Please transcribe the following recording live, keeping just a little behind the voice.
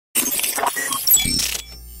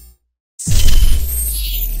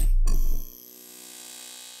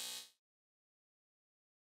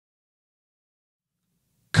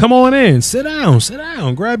Come on in, sit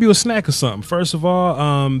down, grab you a snack or something. First of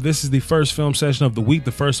all, this is the first film session of the week,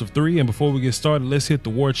 the first of 3. And before we get started, let's hit the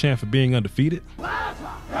war chant for being undefeated.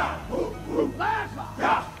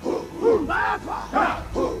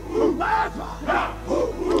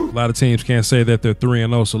 A lot of teams can't say that they're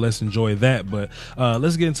 3-0, so let's enjoy that. But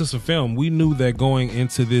let's get into some film. We knew that going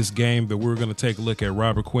into this game that we were going to take a look at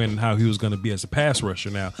Robert Quinn and how he was going to be as a pass rusher.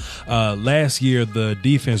 Now, last year, the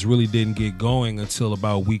defense really didn't get going until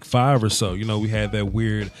about week 5 or so. You know, we had that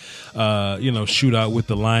weird, shootout with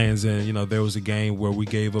the Lions, and, you know, there was a game where we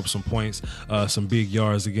gave up some points, some big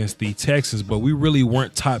yards against the Texans, but we really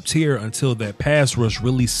weren't top tier until that pass rush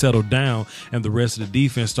really settled down and the rest of the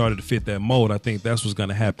defense started to fit that mold. I think that's what's going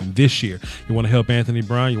to happen this year. You want to help Anthony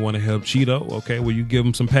Brown, you want to help Cheeto, okay, well, you give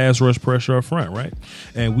him some pass rush pressure up front, right?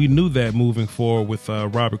 And we knew that moving forward with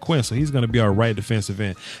Robert Quinn, so he's going to be our right defensive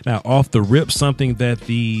end. Now, off the rip, something that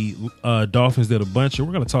the Dolphins did a bunch of,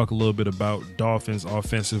 we're going to talk a little bit about Dolphins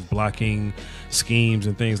offensive blocking schemes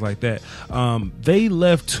and things like that. They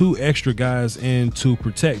left 2 extra guys in to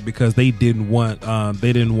protect because they didn't want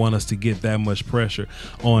us to get that much pressure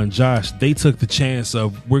on Josh. They took the chance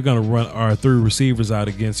of, we're going to run our 3 receivers out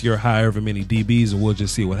against your however many DBs and we'll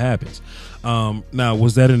just see what happens. Now,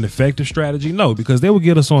 was that an effective strategy? No, because they would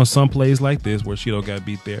get us on some plays like this where Cheeto got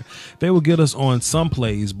beat there. They would get us on some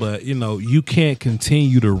plays, but, you know, you can't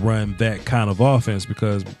continue to run that kind of offense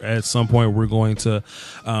because at some point we're going to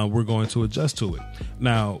adjust to it.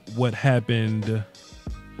 Now, what happened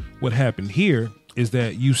here is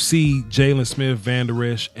that you see Jalen Smith, Van Der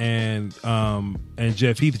Esch, and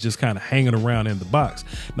Jeff Heath just kind of hanging around in the box.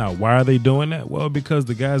 Now, why are they doing that? Well, because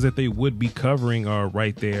the guys that they would be covering are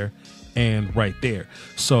right there and right there.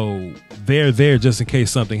 So they're there just in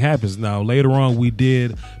case something happens. Now, later on, we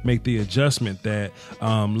did make the adjustment that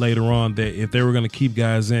later on that if they were going to keep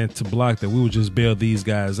guys in to block, that we would just bail these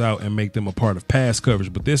guys out and make them a part of pass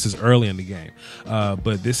coverage. But this is early in the game.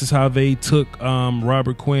 But this is how they took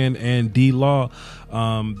Robert Quinn and D-Law.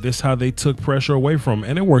 This is how they took pressure away from him.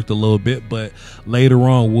 And it worked a little bit, but later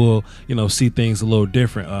on we'll, see things a little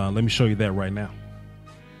different. Let me show you that right now.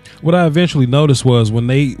 What I eventually noticed was when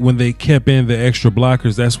they kept in the extra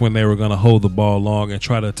blockers, that's when they were going to hold the ball long and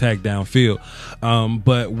try to attack downfield.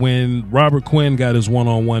 But when Robert Quinn got his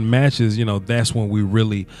one-on-one matches, that's when we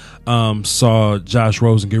really saw Josh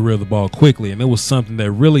Rosen get rid of the ball quickly. And it was something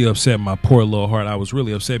that really upset my poor little heart. I was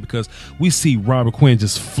really upset because we see Robert Quinn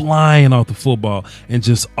just flying off the football and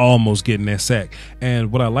just almost getting that sack.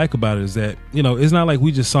 And what I like about it is that, it's not like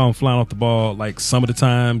we just saw him flying off the ball like some of the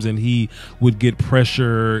times and he would get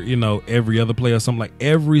pressure, every other play or something. Like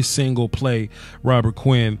every single play, Robert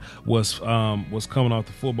Quinn was coming off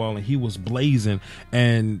the football and he was blazing.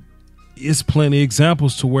 And it's plenty of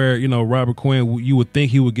examples to where, Robert Quinn, you would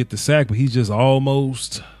think he would get the sack, but he's just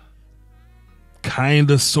almost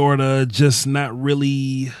kind of, sort of, just not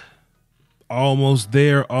really almost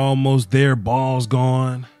there, ball's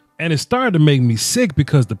gone. And it started to make me sick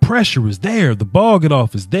because the pressure is there. The ball get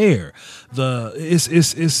off is there. He's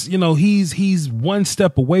one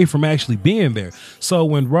step away from actually being there. So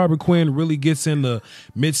when Robert Quinn really gets in the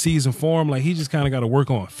midseason form, like he just kind of got to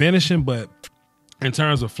work on finishing, but in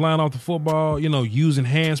terms of flying off the football, using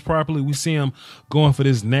hands properly, we see him going for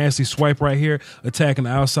this nasty swipe right here, attacking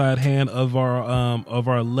the outside hand of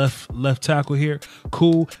our left tackle here.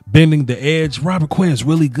 Cool, bending the edge. Robert Quinn's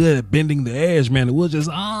really good at bending the edge, man. And we'll just,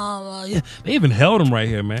 yeah. They even held him right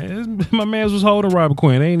here, man. My man's was holding Robert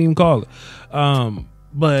Quinn. They ain't even call it.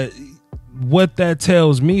 But what that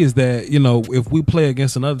tells me is that, if we play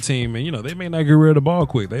against another team and, they may not get rid of the ball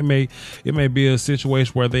quick. It may be a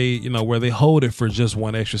situation where they hold it for just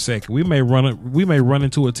one extra second. We may run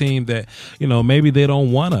into a team that, maybe they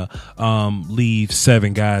don't want to leave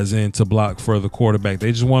 7 guys in to block for the quarterback.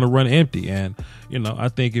 They just want to run empty. And, I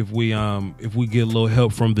think if we get a little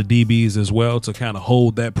help from the DBs as well to kind of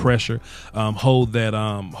hold that pressure, hold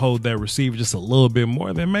that receiver just a little bit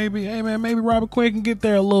more, then maybe Robert Quinn can get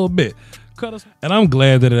there a little bit. And I'm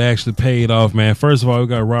glad that it actually paid off, man. First of all, we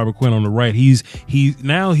got Robert Quinn on the right. He's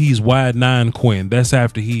wide 9 Quinn. That's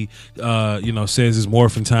after he says his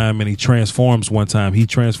morphing time and he transforms one time. He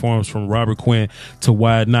transforms from Robert Quinn to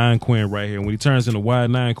wide 9 Quinn right here. When he turns into wide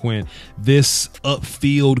 9 Quinn, this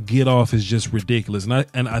upfield get off is just ridiculous.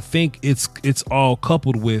 And I think it's all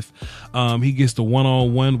coupled with he gets the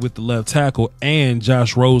one-on-one with the left tackle, and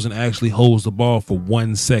Josh Rosen actually holds the ball for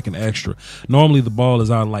 1 second extra. Normally the ball is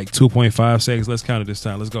out like 2.5 5 seconds. Let's count it this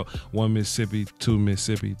time. Let's go. 1 Mississippi, 2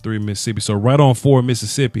 Mississippi, 3 Mississippi. So right on 4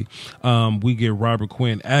 Mississippi, we get Robert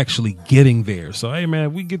Quinn actually getting there. So hey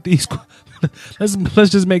man, we get these. let's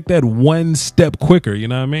just make that one step quicker. You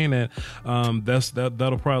know what I mean? And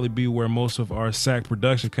that'll probably be where most of our sack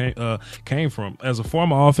production came from. As a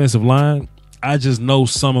former offensive line, I just know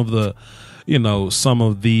some of the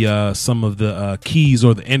keys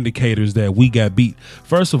or the indicators that we got beat.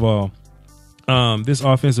 First of all, this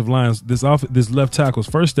offensive line, this left tackle's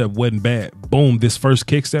first step wasn't bad. Boom, this first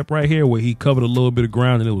kick step right here where he covered a little bit of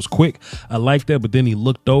ground and it was quick. I like that, but then he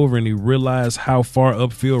looked over and he realized how far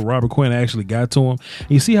upfield Robert Quinn actually got to him.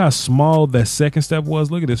 And you see how small that second step was?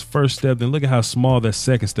 Look at his first step, then look at how small that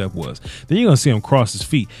second step was. Then you're going to see him cross his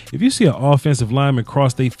feet. If you see an offensive lineman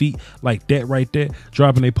cross their feet like that right there,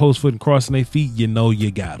 dropping their post foot and crossing their feet, you know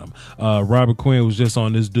you got him. Robert Quinn was just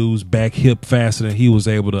on this dude's back hip faster than he was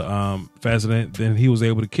able to then he was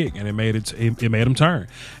able to kick, and it made him turn.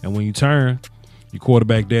 And when you turn, your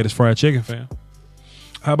quarterback dead as fried chicken, fam.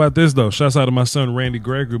 How about this though? Shouts out to my son Randy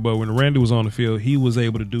Gregory. But when Randy was on the field, he was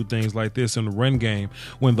able to do things like this in the run game.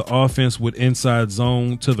 When the offense would inside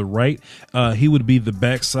zone to the right, he would be the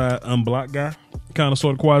backside unblocked guy, kind of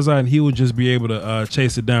sort of quasi, and he would just be able to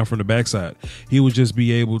chase it down from the backside. He would just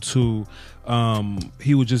be able to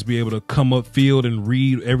come up field and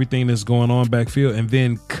read everything that's going on backfield, and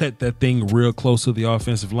then cut that thing real close to the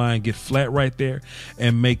offensive line, get flat right there,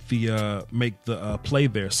 and make the play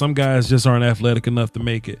there. Some guys just aren't athletic enough to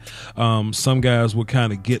make it. Some guys will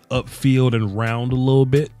kind of get upfield and round a little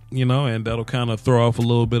bit, you know, and that'll kind of throw off a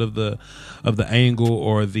little bit of the angle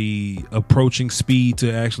or the approaching speed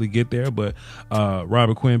to actually get there. But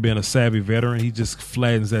Robert Quinn, being a savvy veteran, he just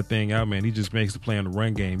flattens that thing out, man. He just makes the play in the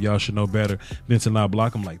run game. Y'all should know better than to not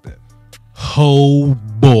block him like that. Oh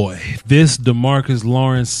boy, this DeMarcus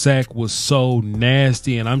Lawrence sack was so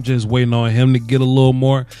nasty, and I'm just waiting on him to get a little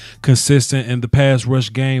more consistent in the pass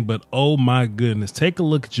rush game. But oh my goodness, take a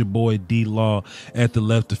look at your boy D-Law at the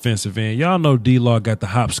left defensive end. Y'all know D-Law got the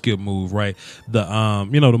hop skip move, right? The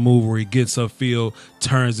the move where he gets upfield,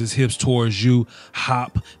 turns his hips towards you,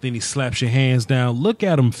 hop, then he slaps your hands down. Look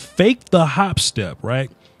at him fake the hop step, right?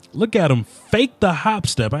 Look at him fake the hop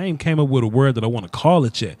step. I ain't came up with a word that I want to call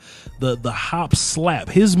it yet. The hop slap,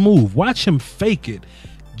 his move. Watch him fake it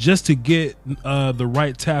just to get the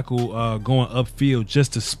right tackle going upfield,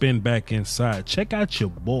 just to spin back inside. Check out your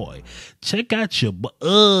boy. Check out your boy.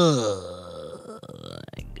 My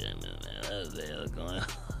goodness.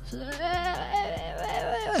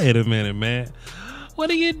 Wait a minute, man. What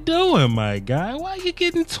are you doing, my guy? Why are you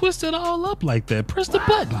getting twisted all up like that? Press the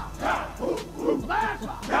button.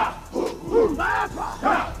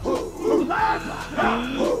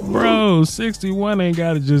 Bro, 61 ain't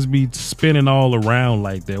got to just be spinning all around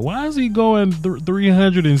like that. Why is he going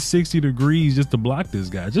 360 degrees just to block this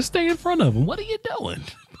guy? Just stay in front of him. What are you doing?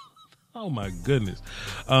 Oh, my goodness.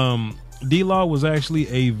 D-Law was actually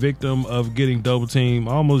a victim of getting double teamed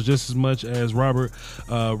almost just as much as Robert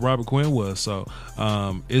Quinn was. So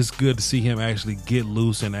it's good to see him actually get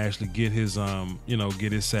loose and actually get his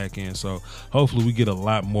get his sack in. So hopefully we get a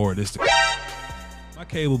lot more of this. My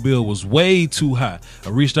cable bill was way too high. I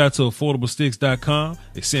reached out to affordablesticks.com.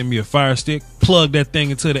 They sent me a Fire Stick, plugged that thing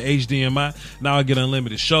into the HDMI. Now I get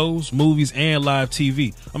unlimited shows, movies, and live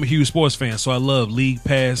TV. I'm a huge sports fan, so I love League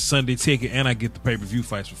Pass, Sunday Ticket, and I get the pay-per-view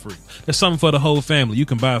fights for free. There's something for the whole family. You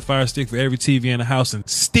can buy a Fire Stick for every TV in the house and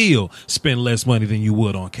still spend less money than you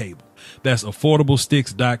would on cable. That's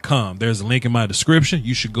affordablesticks.com. There's a link in my description.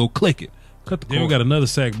 You should go click it. Then we got another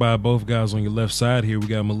sack by both guys on your left side here. We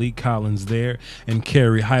got Malik Collins there and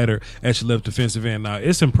Kerry Hyder at your left defensive end. Now,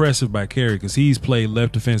 it's impressive by Kerry because he's played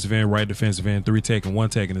left defensive end, right defensive end, 3 tech and 1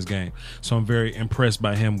 tech in his game. So I'm very impressed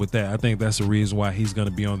by him with that. I think that's the reason why he's going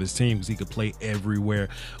to be on this team, because he could play everywhere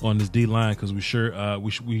on this D-line, because we sure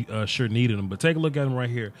needed him. But take a look at him right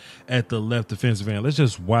here at the left defensive end. Let's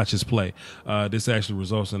just watch his play. This actually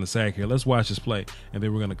results in a sack here. Let's watch his play, and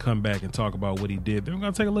then we're going to come back and talk about what he did. Then we're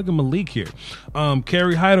going to take a look at Malik here.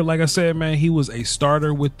 Kerry Hyder, like I said, man, he was a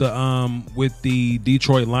starter with the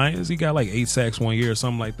Detroit Lions. He got like 8 sacks one year or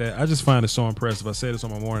something like that. I just find it so impressive. I said this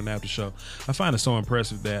on my morning after show. I find it so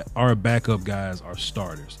impressive that our backup guys are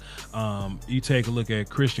starters. You take a look at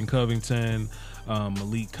Christian Covington,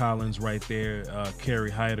 Malik Collins right there,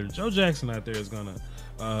 Kerry Hyder. Joe Jackson out there is gonna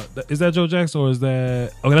Is that Joe Jackson or is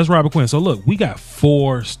that okay? That's Robert Quinn. So look, we got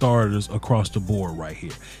 4 starters across the board right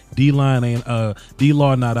here. D-line ain't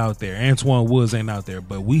D-Law not out there. Antoine Woods ain't out there,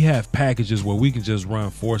 but we have packages where we can just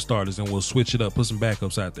run 4 starters and we'll switch it up, put some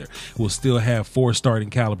backups out there. We'll still have 4 starting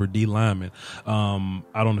caliber D linemen out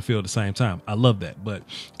on the field at the same time. I love that. But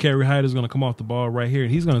Kerry Hyder's going to come off the ball right here,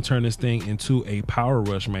 and he's going to turn this thing into a power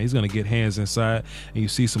rush, man. He's going to get hands inside, and you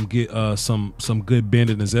see some good bend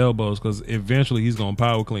in his elbows because eventually he's going to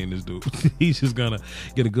power clean this dude. He's just going to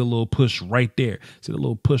get a good little push right there. See the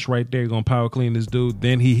little push right there? He's going to power clean this dude.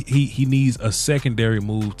 Then he needs a secondary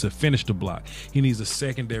move to finish the block. He needs a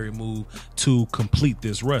secondary move to complete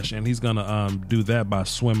this rush, and he's going to do that by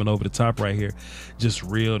swimming over the top right here. Just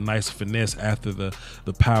real nice finesse after the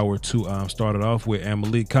power to start it off with, and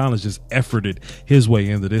Malik Collins just efforted his way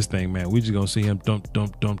into this thing, man. We just going to see him dump.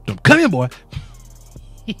 Come in, boy.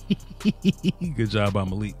 Good job by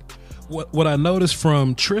Malik. What I noticed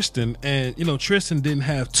from Tristan, and Tristan didn't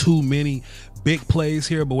have too many big plays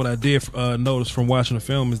here, but what I did notice from watching the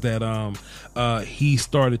film is that he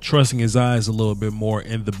started trusting his eyes a little bit more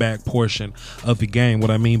in the back portion of the game.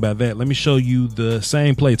 What I mean by that, let me show you the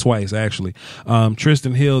same play twice actually.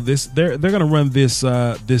 Tristan Hill, they're gonna run this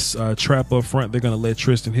trap up front. They're gonna let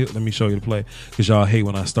Tristan Hill. Let me show you the play because y'all hate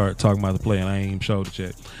when I start talking about the play and I ain't even showed it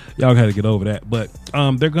yet. Y'all got to get over that. But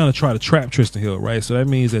they're gonna try to trap Tristan Hill, right? So that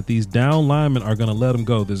means that these down linemen are gonna let him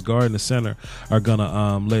go. This guard and the center are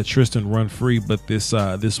gonna let Tristan run free. But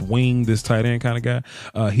this wing, this tight end kind of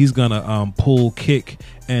guy, he's gonna pull kick,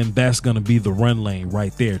 and that's gonna be the run lane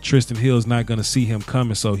right there. Tristan Hill's not gonna see him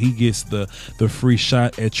coming, so he gets the free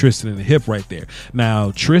shot at Tristan in the hip right there.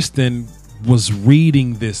 Now Tristan was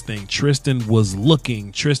reading this thing. Tristan was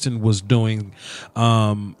looking. Tristan was doing,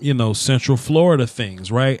 Central Florida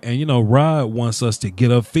things, right? And, Rod wants us to get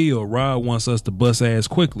upfield. Rod wants us to bust ass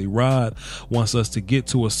quickly. Rod wants us to get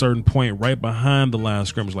to a certain point right behind the line of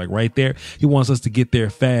scrimmage, like right there. He wants us to get there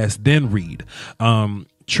fast, then read.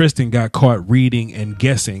 Tristan got caught reading and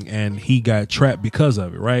guessing, and he got trapped because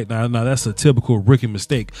of it, right? Now that's a typical rookie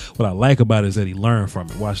mistake. What I like about it is that he learned from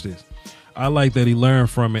it. Watch this. I like that he learned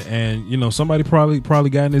from it, and somebody probably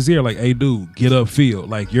got in his ear like, "Hey, dude, get upfield.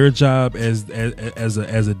 Like your job as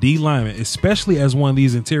a D lineman, especially as one of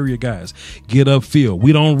these interior guys, get upfield.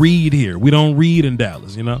 We don't read here. We don't read in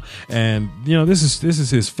Dallas, And this is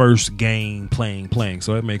his first game playing,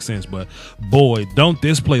 so it makes sense. But boy, don't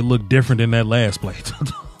this play look different than that last play?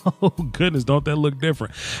 Oh, goodness, don't that look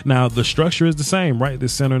different? Now, the structure is the same, right?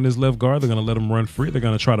 This center and this left guard, they're going to let him run free. They're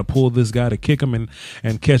going to try to pull this guy to kick him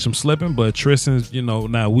and catch him slipping. But Tristan's,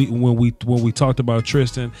 now when we talked about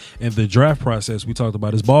Tristan in the draft process, we talked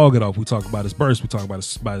about his ball get off. We talked about his burst. We talked about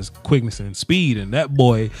his quickness and speed. And that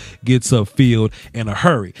boy gets upfield in a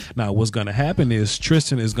hurry. Now, what's going to happen is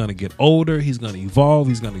Tristan is going to get older. He's going to evolve.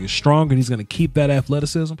 He's going to get stronger. And he's going to keep that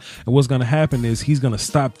athleticism. And what's going to happen is he's going to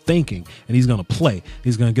stop thinking and he's going to play.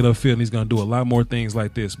 He's going to get upfield and he's going to do a lot more things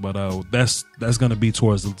like this, but that's going to be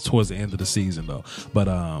towards the end of the season though. But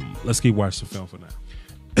let's keep watching the film for now.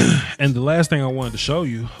 And the last thing I wanted to show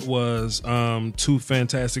you was 2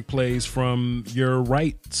 fantastic plays from your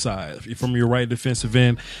right side, from your right defensive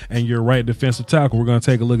end and your right defensive tackle. We're going to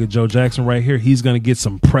take a look at Joe Jackson right here. He's going to get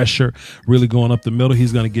some pressure really going up the middle.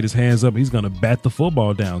 He's going to get his hands up. He's going to bat the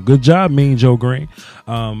football down. Good job, Mean Joe Green.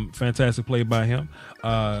 Fantastic play by him.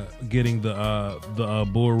 Getting the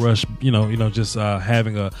bull rush, just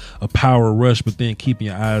having a power rush, but then keeping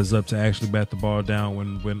your eyes up to actually bat the ball down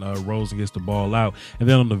when Rosen gets the ball out. And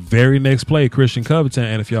then on the very next play, Christian Covington,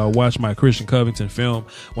 and if y'all watch my Christian Covington film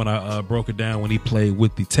when I broke it down when he played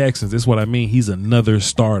with the Texans, this is what I mean. He's another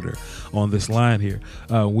starter on this line here.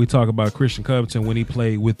 We talk about Christian Covington when he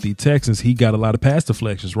played with the Texans, he got a lot of pass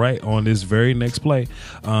deflections, right? On this very next play,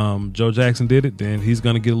 Joe Jackson did it. Then he's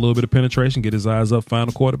going to get a little bit of penetration, get his eyes up, find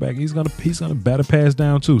a quarterback. He's gonna bat a pass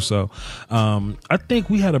down too. So I think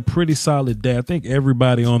we had a pretty solid day. I think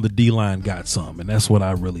everybody on the D line got some, and that's what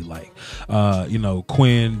I really like.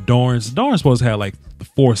 Quinn, Dorrance supposed to have like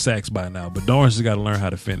 4 sacks by now, but Dorrance has got to learn how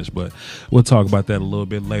to finish. But we'll talk about that a little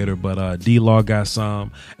bit later. But D-Law got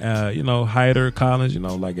some. Hyder, Collins.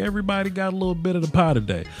 Like everybody got a little bit of the pie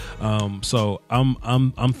today. So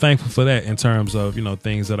I'm thankful for that in terms of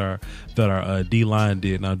things that our D line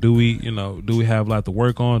did. Now, do we have a lot to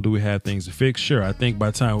work on? Do we have things to fix? Sure. I think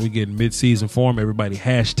by the time we get mid-season form, everybody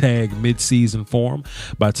hashtag mid-season form.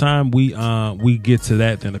 By the time we get to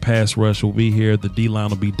that, then the pass rush will be here. The D line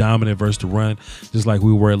will be dominant versus the run, just like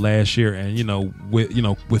we were last year. And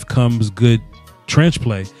with comes good trench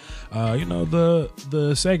play,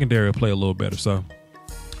 the secondary will play a little better. So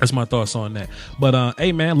That's my thoughts on that. But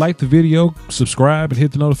hey man, like the video, subscribe, and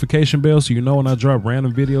hit the notification bell so you know when I drop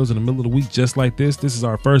random videos in the middle of the week just like this. This is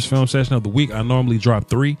our first film session of the week. I normally drop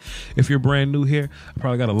 3. If you're brand new here, I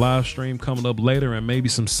probably got a live stream coming up later and maybe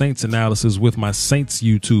some Saints analysis with my Saints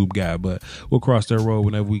YouTube guy, but we'll cross that road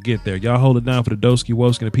whenever we get there. Y'all hold it down for the Doski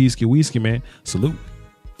Woski and the Peasky Wheesky, man. Salute.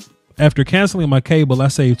 After canceling my cable, I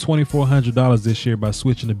saved $2,400 this year by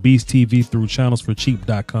switching to Beast TV through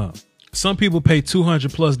channelsforcheap.com. Some people pay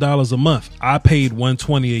 $200+ a month. I paid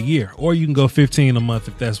 $120 a year, or you can go $15 a month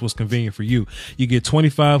if that's what's convenient for you. You get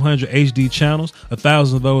 2,500 HD channels.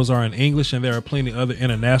 1,000 of those are in English, and there are plenty other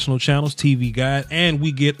international channels, TV Guide, and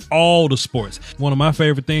we get all the sports. One of my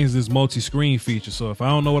favorite things is multi-screen feature. So if I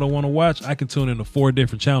don't know what I want to watch, I can tune into 4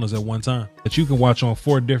 different channels at one time that you can watch on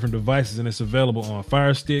 4 different devices, and it's available on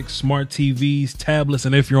Fire Stick, smart TVs, tablets,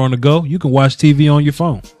 and if you're on the go, you can watch TV on your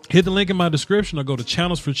phone. Hit the link in my description or go to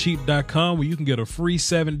channelsforcheap.com where you can get a free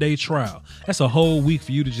 7-day trial. That's a whole week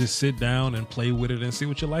for you to just sit down and play with it and see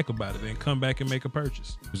what you like about it, then come back and make a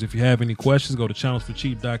purchase. Because if you have any questions, go to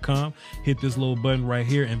channelsforcheap.com, hit this little button right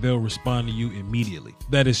here, and they'll respond to you immediately.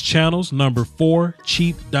 That is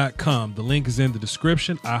channels4cheap.com. The link is in the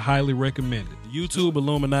description. I highly recommend it. YouTube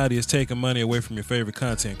Illuminati is taking money away from your favorite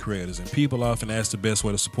content creators, and people often ask the best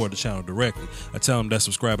way to support the channel directly. I tell them that's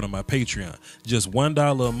subscribing to my Patreon. Just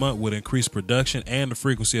 $1 a month would increase production and the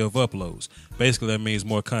frequency of uploads. Basically, that means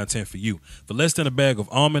more content for you. For less than a bag of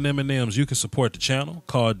almond M&Ms, you can support the channel,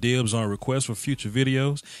 call dibs on requests for future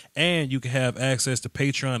videos, and you can have access to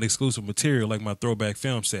Patreon exclusive material like my throwback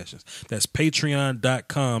film sessions. That's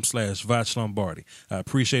patreon.com/Voch Lombardi. I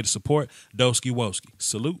appreciate the support. Doski Woski.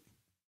 Salute.